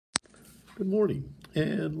Good morning,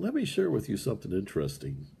 and let me share with you something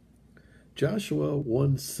interesting. Joshua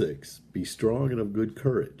 1:6, be strong and of good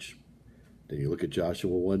courage. Then you look at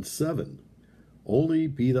Joshua 1:7, only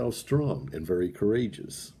be thou strong and very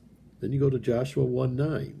courageous. Then you go to Joshua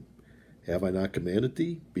 1:9, have I not commanded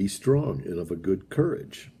thee? Be strong and of a good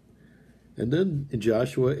courage. And then in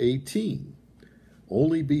Joshua 18,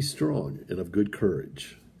 only be strong and of good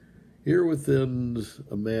courage. Here within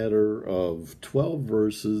a matter of 12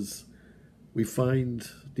 verses, we find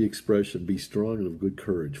the expression, be strong and of good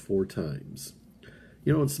courage, 4 times.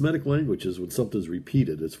 You know, in Semitic languages, when something's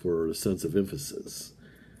repeated, it's for a sense of emphasis.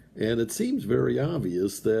 And it seems very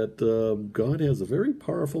obvious that God has a very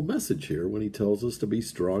powerful message here when he tells us to be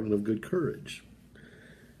strong and of good courage.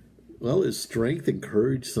 Well, is strength and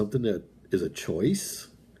courage something that is a choice?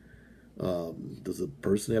 Does a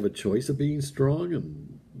person have a choice of being strong,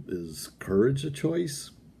 and is courage a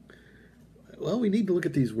choice? Well, we need to look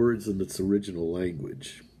at these words in its original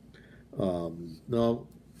language. Now,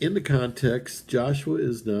 in the context, Joshua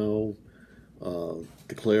is now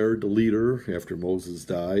declared the leader after Moses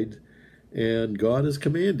died, and God is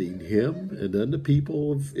commanding him and then the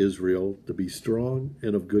people of Israel to be strong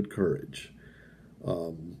and of good courage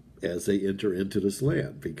as they enter into this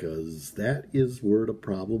land, because that is where the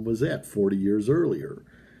problem was at 40 years earlier.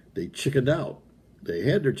 They chickened out. They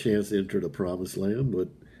had their chance to enter the promised land, but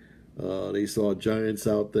they saw giants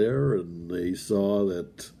out there, and they saw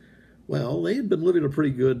that, well, they had been living a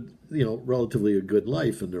pretty good, relatively a good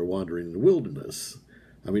life in their wandering in the wilderness.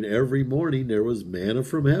 I mean, every morning there was manna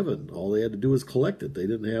from heaven. All they had to do was collect it. They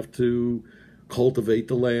didn't have to cultivate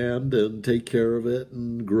the land and take care of it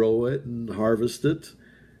and grow it and harvest it.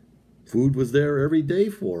 Food was there every day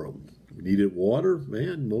for them. Needed water,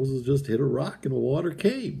 man, Moses just hit a rock and the water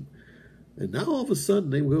came. And now all of a sudden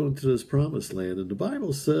they go into this promised land, and the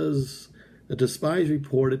Bible says that the spies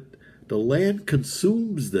reported the land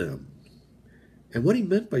consumes them. And what he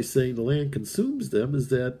meant by saying the land consumes them is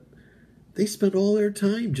that they spent all their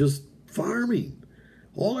time just farming,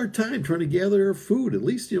 all their time trying to gather their food. At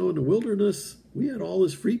least, in the wilderness, we had all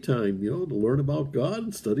this free time, to learn about God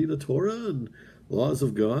and study the Torah and laws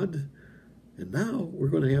of God. And now we're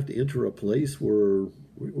going to have to enter a place where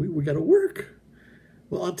we got to work.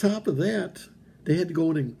 Well, on top of that, they had to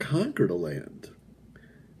go in and conquer the land.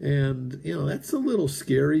 And, that's a little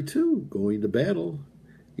scary too, going to battle,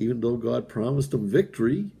 even though God promised them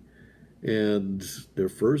victory. And their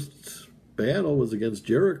first battle was against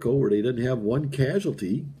Jericho, where they didn't have one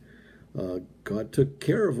casualty. God took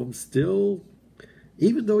care of them still.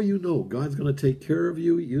 Even though God's going to take care of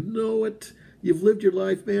you, you know it. You've lived your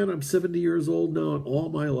life, man. I'm 70 years old now, and all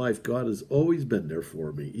my life, God has always been there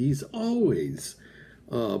for me. He's always...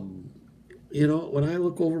 when I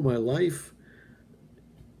look over my life,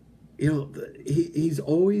 he's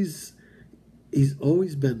always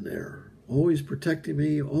been there, always protecting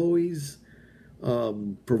me, always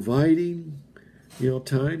providing.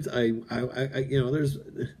 Times there's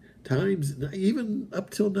times, even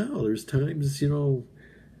up till now, there's times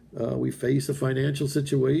we face a financial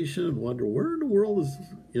situation and wonder where in the world is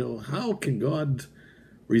how can God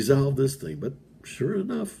resolve this thing, but sure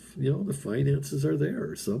enough, the finances are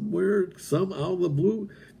there somewhere, some out of the blue.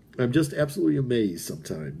 I'm just absolutely amazed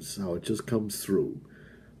sometimes how it just comes through.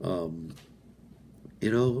 And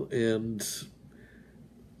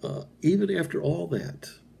even after all that,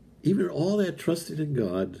 trusting in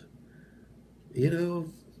God,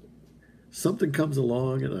 something comes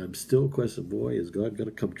along and I'm still questioning, boy, is God going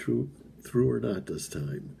to come through or not this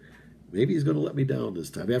time? Maybe he's going to let me down this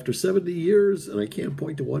time. After 70 years, and I can't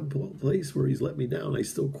point to one place where he's let me down, I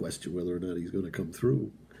still question whether or not he's going to come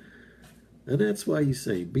through. And that's why he's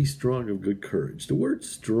saying, be strong of good courage. The word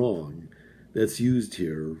strong that's used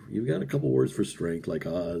here, you've got a couple words for strength, like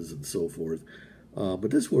Oz and so forth.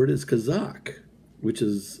 But this word is kazak, which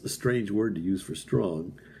is a strange word to use for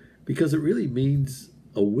strong, because it really means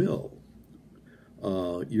a will.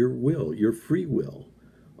 Your free will.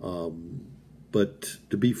 But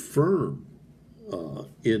to be firm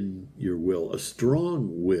in your will, a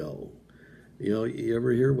strong will. You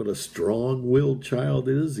ever hear what a strong-willed child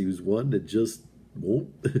is? He's one that just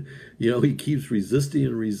won't, he keeps resisting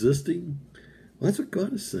and resisting. Well, that's what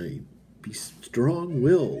God is saying. Be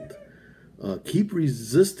strong-willed. Keep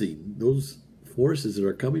resisting those forces that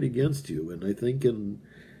are coming against you. And I think in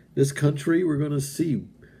this country, we're going to see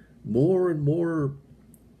more and more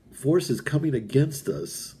forces coming against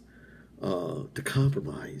us to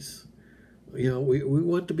compromise. We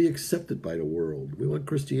want to be accepted by the world. We want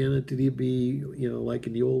Christianity to be, like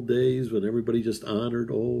in the old days when everybody just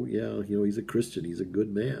honored, oh, yeah, he's a Christian, he's a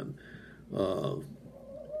good man.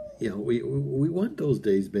 we want those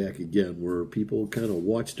days back again where people kind of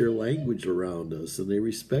watched their language around us and they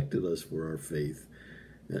respected us for our faith.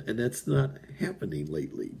 And that's not happening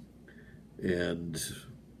lately. And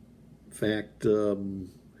in fact,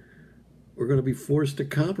 we're going to be forced to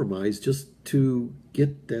compromise just to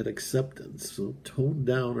get that acceptance. So tone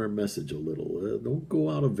down our message a little. Don't go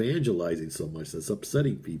out evangelizing so much. That's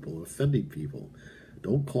upsetting people, offending people.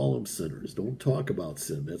 Don't call them sinners. Don't talk about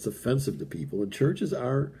sin. That's offensive to people. And churches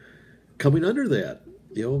are coming under that.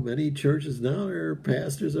 Many churches now, their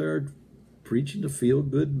pastors are preaching a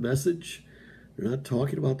feel-good message. They're not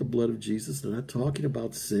talking about the blood of Jesus. They're not talking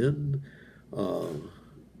about sin and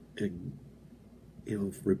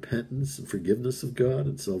repentance and forgiveness of God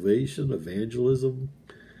and salvation. Evangelism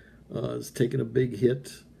is taking a big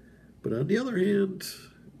hit. But on the other hand,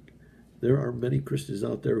 there are many Christians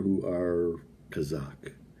out there who are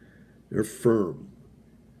Kazakh. They're firm.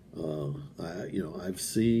 I've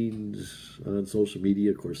seen on social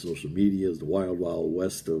media, of course, social media is the wild, wild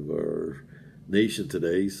west of our nation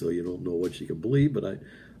today, so you don't know what you can believe, but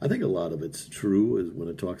I think a lot of it's true is when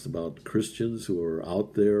it talks about Christians who are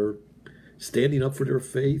out there standing up for their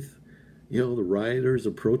faith, the rioters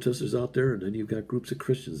and protesters out there, and then you've got groups of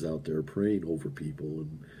Christians out there praying over people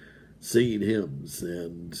and singing hymns,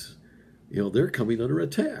 and they're coming under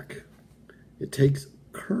attack. It takes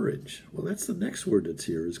courage. Well, that's the next word that's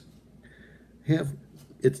here is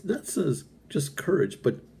it's not says just courage,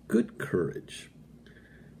 but good courage.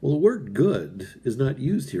 Well, the word good is not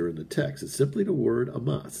used here in the text. It's simply the word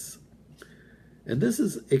amas. And this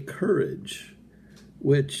is a courage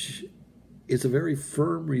which is a very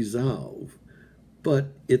firm resolve,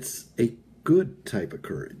 but it's a good type of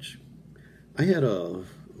courage. I had a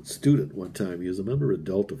student one time. He was a member of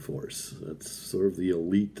Delta Force. That's sort of the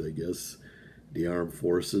elite, I guess, the armed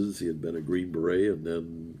forces. He had been a Green Beret and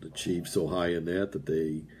then achieved so high in that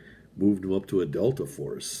they moved him up to a Delta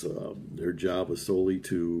Force. Their job was solely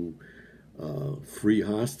to free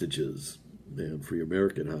hostages and free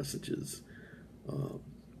American hostages.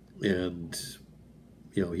 And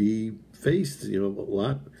he faced a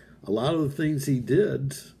lot of the things he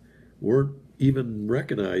did weren't even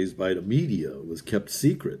recognized by the media. It was kept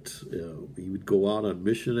secret. He would go out on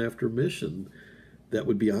mission after mission that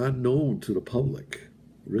would be unknown to the public,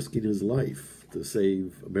 risking his life to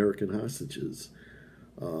save American hostages.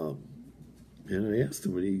 And I asked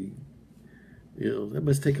him, and that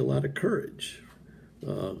must take a lot of courage.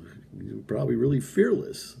 You're probably really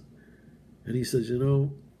fearless. And he says,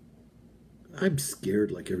 I'm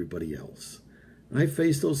scared like everybody else. When I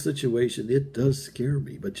face those situations, it does scare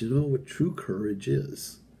me. But you know what true courage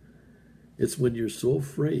is? It's when you're so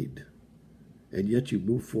afraid, and yet you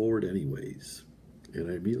move forward anyways. And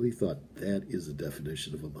I immediately thought, that is the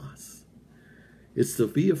definition of amas. It's to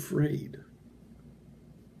be afraid,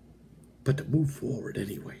 but to move forward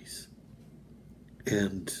anyways.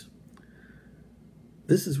 And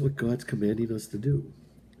this is what God's commanding us to do.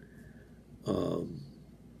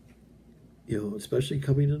 Especially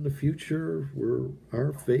coming in the future where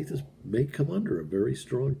our faith may come under a very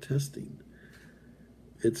strong testing.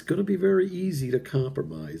 It's going to be very easy to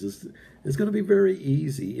compromise. It's going to be very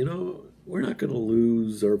easy. We're not going to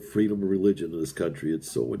lose our freedom of religion in this country.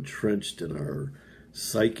 It's so entrenched in our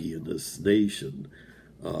psyche in this nation.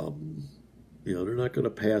 They're not going to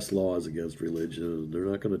pass laws against religion. They're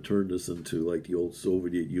not going to turn this into like the old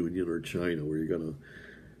Soviet Union or China where you're going to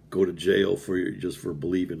go to jail just for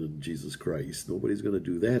believing in Jesus Christ. Nobody's going to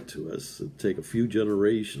do that to us. It'll take a few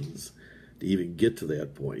generations to even get to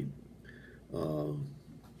that point.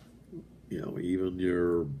 Even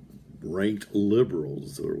your ranked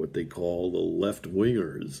liberals, or what they call the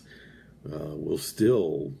left-wingers, will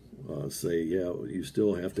still say, you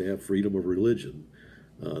still have to have freedom of religion.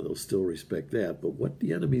 They'll still respect that. But what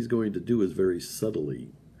the enemy's going to do is very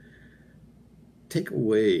subtly take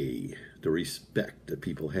away the respect that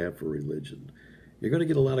people have for religion. You're going to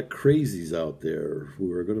get a lot of crazies out there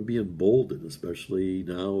who are going to be emboldened, especially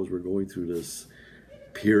now as we're going through this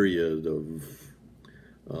period of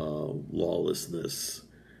lawlessness.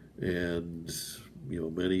 And,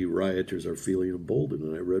 many rioters are feeling emboldened.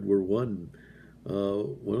 And I read where one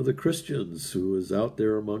of the Christians who was out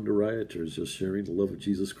there among the rioters just sharing the love of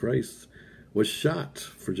Jesus Christ was shot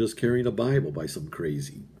for just carrying a Bible by some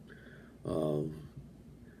crazy.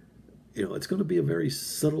 It's going to be a very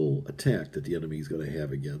subtle attack that the enemy is going to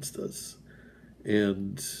have against us.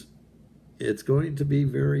 And it's going to be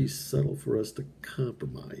very subtle for us to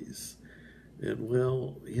compromise. And, we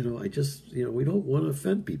don't want to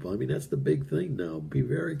offend people. I mean, that's the big thing now. Be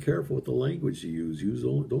very careful with the language you use.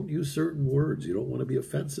 Don't use certain words. You don't want to be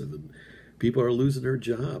offensive. And people are losing their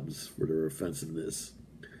jobs for their offensiveness.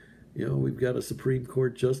 We've got a Supreme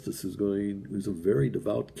Court justice who's a very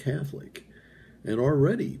devout Catholic. And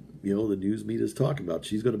already, the news media is talking about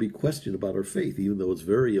she's going to be questioned about her faith, even though it's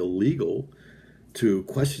very illegal to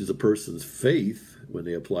question a person's faith when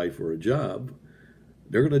they apply for a job.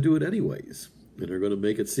 They're going to do it anyways. And they're going to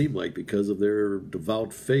make it seem like because of their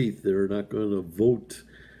devout faith, they're not going to vote.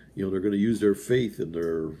 They're going to use their faith in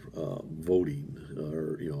their voting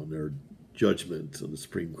or, in their judgment on the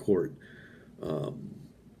Supreme Court.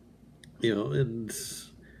 And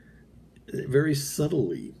very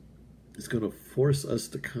subtly, it's going to force us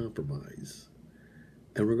to compromise.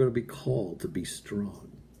 And we're going to be called to be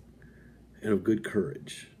strong and of good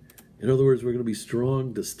courage. In other words, we're going to be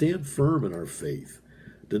strong to stand firm in our faith,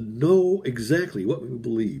 to know exactly what we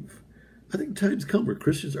believe. I think times come where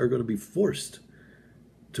Christians are going to be forced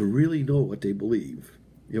to really know what they believe.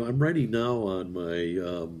 I'm writing now on my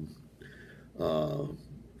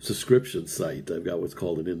subscription site. I've got what's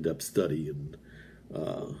called an in-depth study, and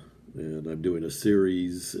I'm doing a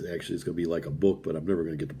series. Actually, it's going to be like a book, but I'm never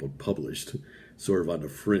going to get the book published, sort of on the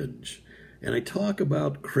fringe. And I talk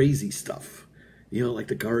about crazy stuff, like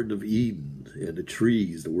the Garden of Eden and the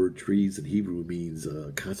trees. The word trees in Hebrew means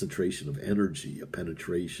a concentration of energy, a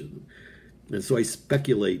penetration. And so I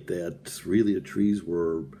speculate that really the trees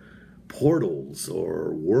were portals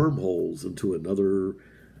or wormholes into another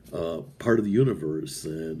part of the universe,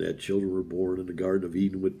 and that children were born in the Garden of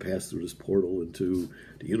Eden would pass through this portal into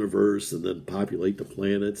the universe and then populate the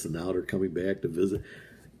planets, and now they're coming back to visit.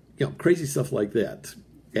 Crazy stuff like that.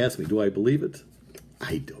 Ask me, do I believe it?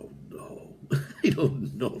 I don't know. I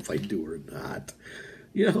don't know if I do or not.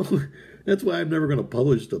 That's why I'm never going to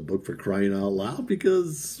publish the book, for crying out loud,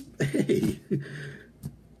 because, hey,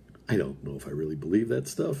 I don't know if I really believe that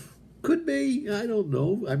stuff. Could be, I don't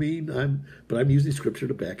know. But I'm using scripture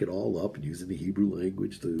to back it all up and using the Hebrew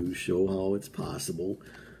language to show how it's possible.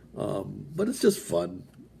 But it's just fun.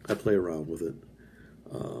 I play around with it.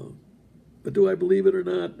 But do I believe it or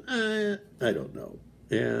not? I don't know.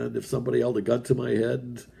 And if somebody held a gun to my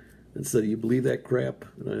head and said, "Do you believe that crap?"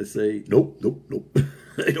 and I say, nope.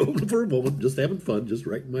 I don't for a moment, just having fun, just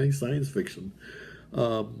writing my science fiction.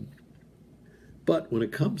 But when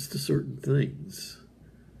it comes to certain things,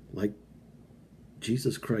 like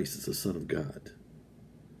Jesus Christ is the Son of God,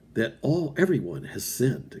 that everyone has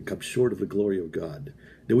sinned and come short of the glory of God,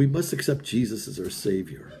 that we must accept Jesus as our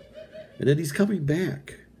Savior, and that He's coming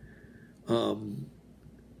back.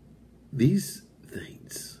 These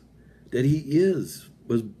things, that He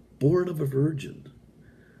was born of a virgin,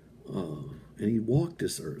 and He walked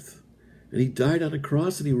this earth, and He died on a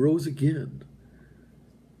cross, and He rose again.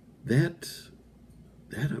 That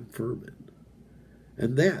I'm firm in.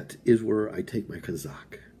 And that is where I take my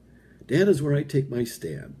kazak. That is where I take my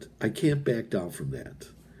stand. I can't back down from that.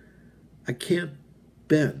 I can't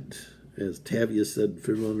bend, as Tavia said in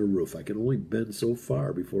Fiddler on the Roof. I can only bend so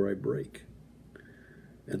far before I break.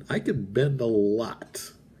 And I can bend a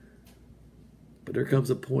lot. But there comes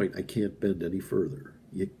a point I can't bend any further.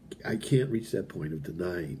 I can't reach that point of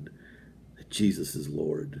denying that Jesus is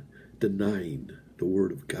Lord, denying the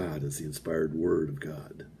Word of God as the inspired Word of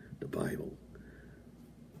God, the Bible.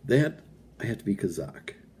 That, I have to be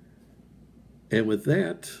Kazakh. And with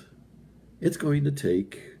that, it's going to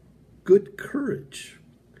take good courage,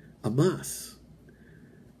 amas.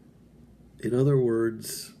 In other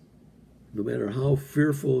words, no matter how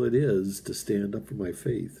fearful it is to stand up for my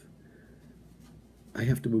faith, I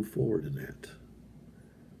have to move forward in that.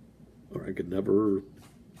 Or I could never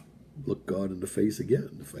look God in the face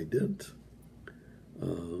again if I didn't.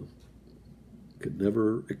 Could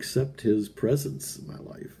never accept His presence in my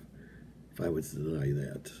life if I was to deny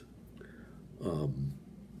that.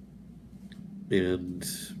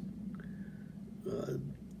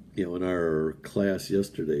 In our class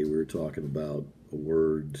yesterday, we were talking about a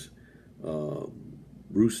word,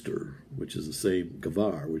 rooster, which is the same,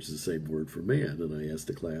 gavar, which is the same word for man, and I asked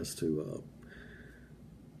the class to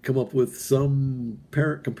come up with some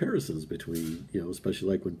comparisons between, especially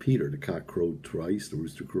like when Peter, the cock crowed twice, the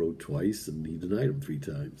rooster crowed twice, and he denied him 3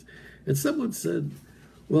 times. And someone said,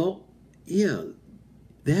 well, yeah,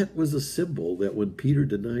 that was a symbol that when Peter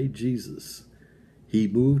denied Jesus, he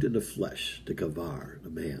moved in the flesh, the gavar, the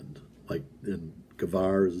man. And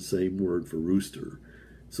gavar is the same word for rooster.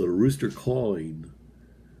 So the rooster calling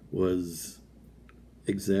was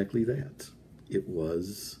exactly that. It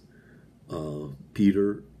was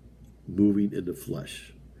Peter moving in the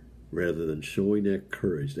flesh, rather than showing that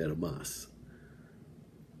courage, that amas,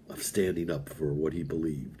 of standing up for what he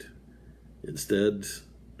believed. Instead,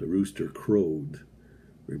 the rooster crowed,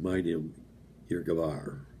 reminding him, you're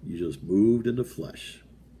gavar. You just moved in the flesh.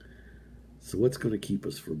 So what's going to keep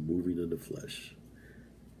us from moving in the flesh?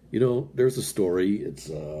 You know, there's a story, it's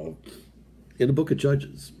in the book of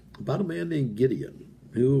Judges, about a man named Gideon,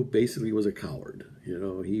 who basically was a coward. You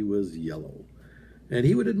know, he was yellow. And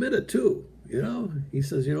he would admit it too. You know, he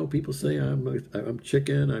says, you know, people say I'm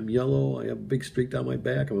chicken, I'm yellow, I have a big streak down my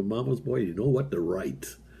back, I'm a mama's boy. You know what? They're right.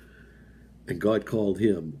 And God called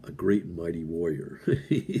him a great and mighty warrior.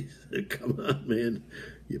 He said, come on, man,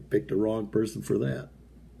 you picked the wrong person for that.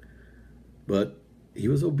 But he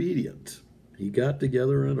was obedient. He got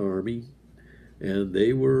together an army, and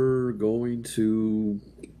they were going to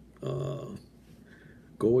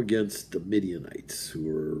go against the Midianites, who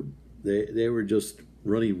were they were just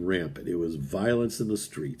running rampant. It was violence in the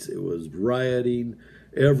streets. It was rioting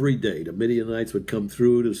every day. The Midianites would come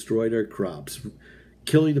through to destroy their crops,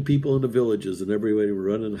 killing the people in the villages, and everybody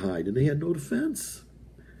would run and hide. And they had no defense,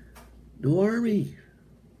 no army.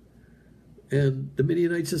 And the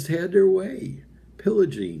Midianites just had their way,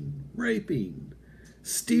 pillaging, raping,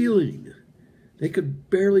 stealing. They could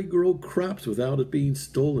barely grow crops without it being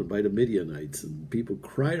stolen by the Midianites. And people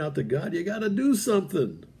cried out to God, you got to do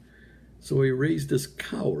something. So he raised this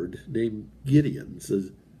coward named Gideon,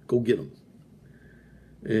 says, go get him.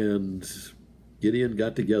 And Gideon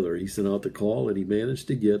got together. He sent out the call, and he managed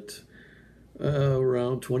to get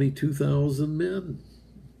around 22,000 men.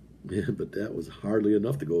 Yeah, but that was hardly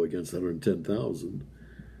enough to go against 110,000.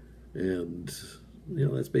 And, you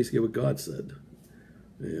know, that's basically what God said.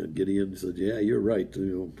 And Gideon said, yeah, you're right. You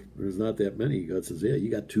know, there's not that many. God says, yeah,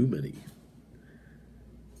 you got too many.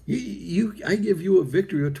 I give you a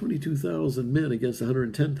victory of 22,000 men against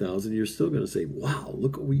 110,000. You're still going to say, wow,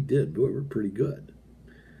 look what we did. Boy, we're pretty good.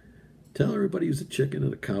 Tell everybody who's a chicken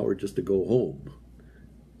and a coward just to go home.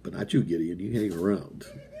 But not you, Gideon. You hang around.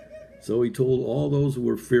 So he told all those who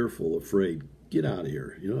were fearful, afraid, get out of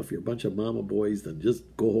here. You know, if you're a bunch of mama boys, then just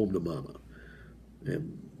go home to mama.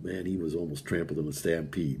 And man, he was almost trampled in a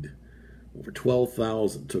stampede. Over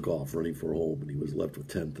 12,000 took off running for home, and he was left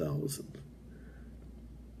with 10,000.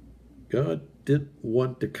 God didn't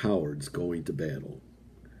want the cowards going to battle.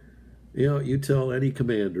 You know, you tell any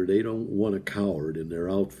commander they don't want a coward in their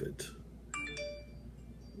outfit.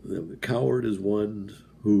 The coward is one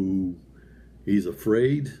who he's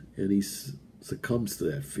afraid, and he succumbs to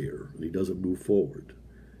that fear, and he doesn't move forward.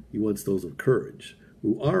 He wants those of courage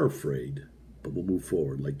who are afraid, but will move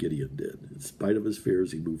forward like Gideon did. In spite of his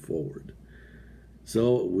fears, he moved forward.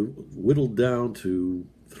 So we whittled down to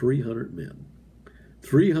 300 men,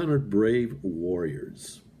 300 brave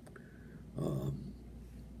warriors.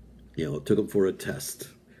 You know, it took them for a test.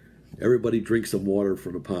 Everybody drinks some water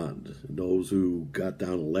from the pond. And those who got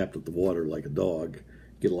down and lapped at the water like a dog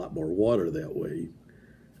get a lot more water that way.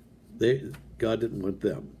 God didn't want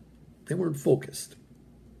them. They weren't focused.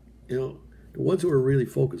 You know, the ones who were really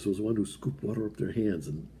focused was the one who scooped water up their hands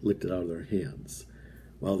and licked it out of their hands,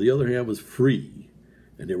 while the other hand was free,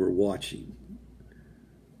 and they were watching.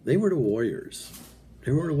 They were the warriors.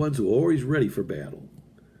 They were the ones who were always ready for battle.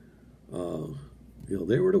 You know,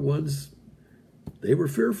 they were the ones, they were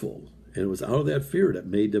fearful, and it was out of that fear that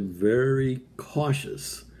made them very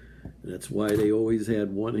cautious. And that's why they always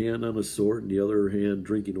had one hand on a sword and the other hand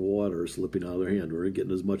drinking the water, slipping out of their hand. They weren't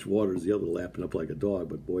getting as much water as the other, lapping up like a dog,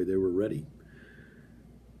 but boy, they were ready.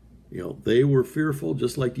 You know, they were fearful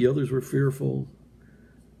just like the others were fearful,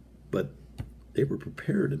 but they were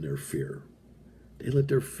prepared in their fear. They let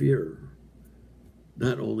their fear,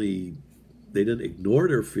 not only, they didn't ignore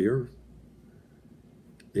their fear,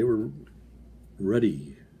 they were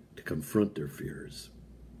ready to confront their fears.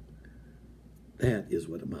 That is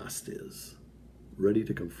what a mast is, ready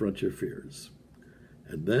to confront your fears.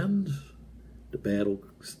 And then the battle,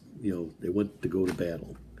 you know, they went to go to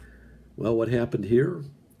battle. Well, what happened here?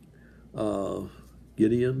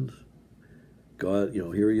 Gideon, God, you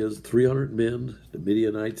know, here he is, 300 men, the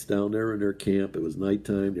Midianites down there in their camp. It was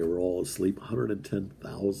nighttime. They were all asleep,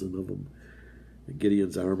 110,000 of them. And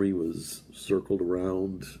Gideon's army was circled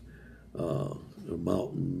around a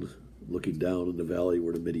mountain, looking down in the valley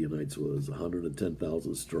where the Midianites was,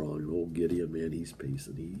 110,000 strong. And old Gideon, man, he's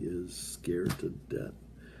pacing. He is scared to death.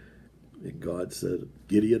 And God said,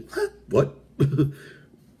 Gideon, what? Don't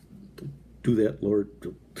do that, Lord.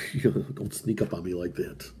 Don't sneak up on me like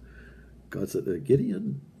that. God said,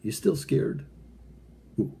 Gideon, you still scared?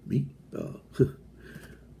 Who, me?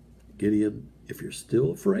 Gideon, if you're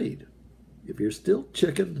still afraid, if you're still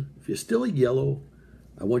chicken, if you're still yellow,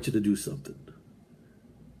 I want you to do something.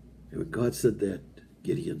 And when God said that,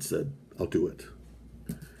 Gideon said, I'll do it.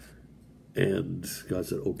 And God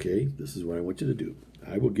said, okay, this is what I want you to do.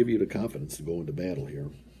 I will give you the confidence to go into battle here.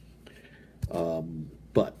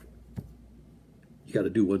 But you got to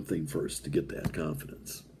do one thing first to get that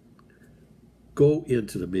confidence. Go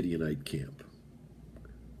into the Midianite camp.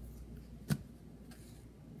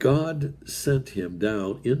 God sent him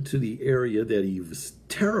down into the area that he was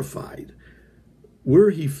terrified, where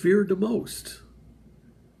he feared the most.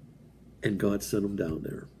 And God sent him down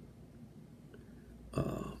there.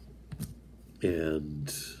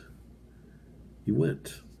 And he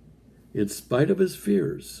went. In spite of his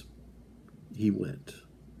fears, he went.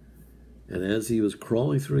 And as he was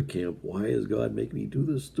crawling through the camp, why is God making me do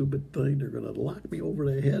this stupid thing? They're going to lock me over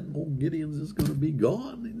the head, and old Gideon's just going to be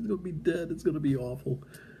gone. He's going to be dead. It's going to be awful.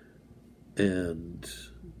 And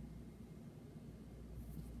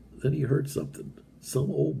then he heard something.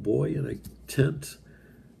 Some old boy in a tent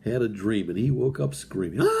had a dream, and he woke up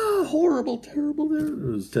screaming, "Ah, horrible, terrible!"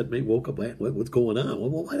 His tent mate woke up, "What's going on?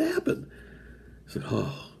 What happened?" He said,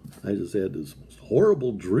 "Oh, I just had this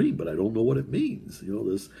horrible dream, but I don't know what it means.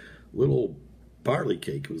 This little barley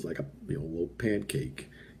cake, it was like a little pancake,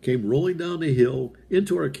 came rolling down the hill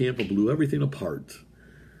into our camp and blew everything apart."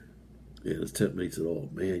 And his tent mate said, "Oh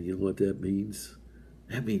man, you know what that means?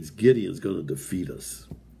 That means Gideon's going to defeat us."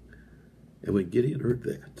 And when Gideon heard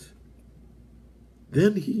that,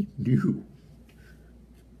 then he knew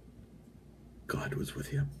God was with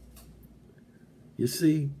him. You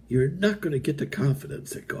see, you're not going to get the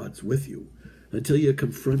confidence that God's with you until you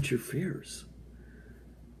confront your fears.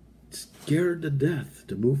 Scared to death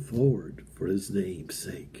to move forward for his name's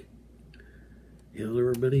sake. There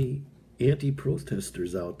are many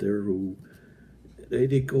anti-protesters out there who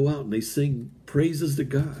they go out and they sing praises to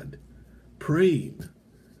God, praying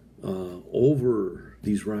over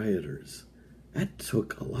these rioters. That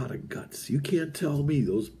took a lot of guts. You can't tell me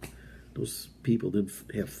those people didn't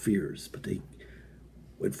have fears, but they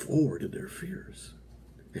went forward in their fears.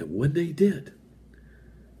 And when they did,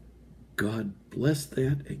 God blessed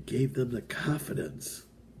that and gave them the confidence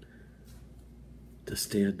to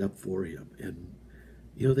stand up for him. And,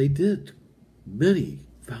 they did. Many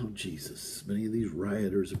found Jesus. Many of these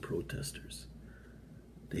rioters and protesters.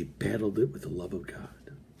 They battled it with the love of God.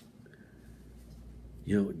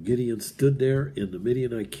 Gideon stood there in the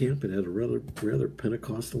Midianite camp and had a rather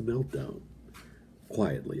Pentecostal meltdown.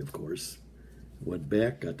 Quietly, of course. Went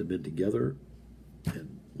back, got the men together,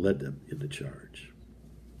 and led them into charge.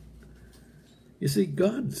 You see,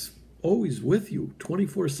 God's always with you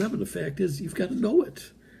 24/7. The fact is, you've got to know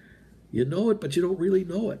it. You know it, but you don't really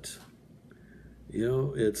know it.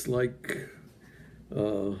 It's like,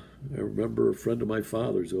 I remember a friend of my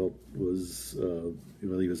father's was, he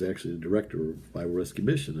was actually the director of Bible Rescue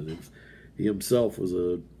Mission, and he himself was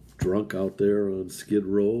a drunk out there on Skid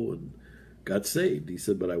Row and got saved. He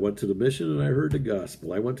said, "But I went to the mission and I heard the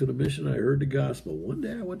gospel. I went to the mission and I heard the gospel. One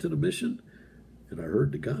day I went to the mission and I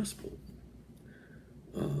heard the gospel."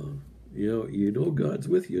 God's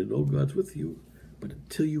with you. God's with you. But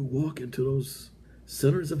until you walk into those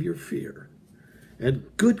centers of your fear, and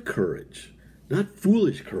good courage, not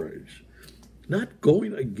foolish courage, not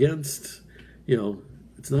going against,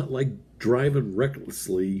 it's not like driving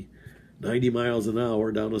recklessly 90 miles an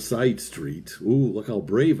hour down a side street. Ooh, look how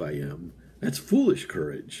brave I am. That's foolish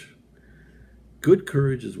courage. Good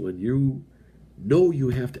courage is when you know you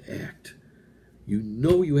have to act. You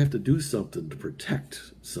know you have to do something to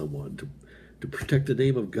protect someone, to protect the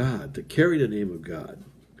name of God, to carry the name of God.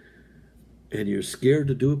 And you're scared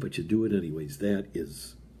to do it, but you do it anyways. That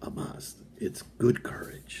is a must. It's good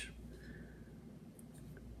courage.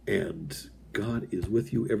 And God is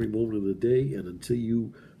with you every moment of the day, and until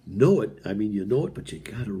you know it, you know it, but you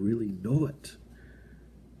got to really know it.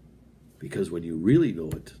 Because when you really know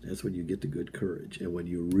it, that's when you get the good courage. And when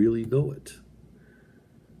you really know it,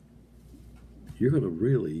 you're going to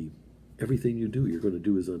really, everything you do, you're going to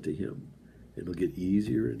do is unto him. It'll get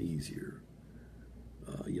easier and easier.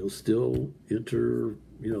 You'll still enter,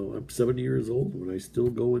 I'm 70 years old when I still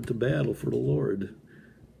go into battle for the Lord.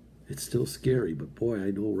 It's still scary, but boy,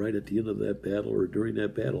 I know right at the end of that battle or during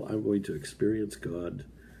that battle, I'm going to experience God,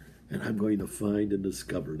 and I'm going to find and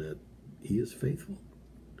discover that he is faithful.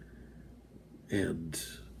 And,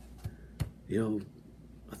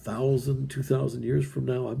 1,000, 2,000 years from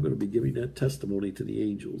now, I'm going to be giving that testimony to the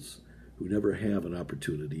angels who never have an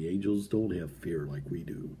opportunity. Angels don't have fear like we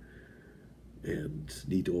do and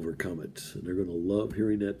need to overcome it. And they're going to love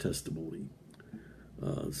hearing that testimony.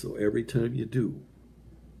 So every time you do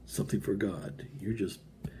something for God, you're just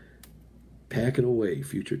packing away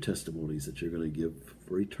future testimonies that you're going to give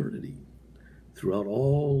for eternity throughout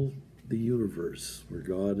all the universe where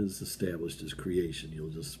God has established his creation. You'll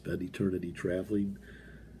just spend eternity traveling,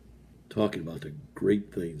 talking about the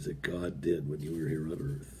great things that God did when you were here on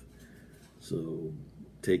earth. So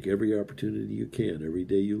Take every opportunity you can. Every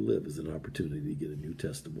day you live is an opportunity to get a new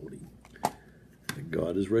testimony. And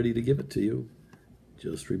God is ready to give it to you.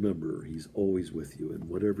 Just remember, He's always with you, and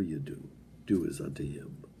whatever you do, do as unto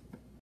Him.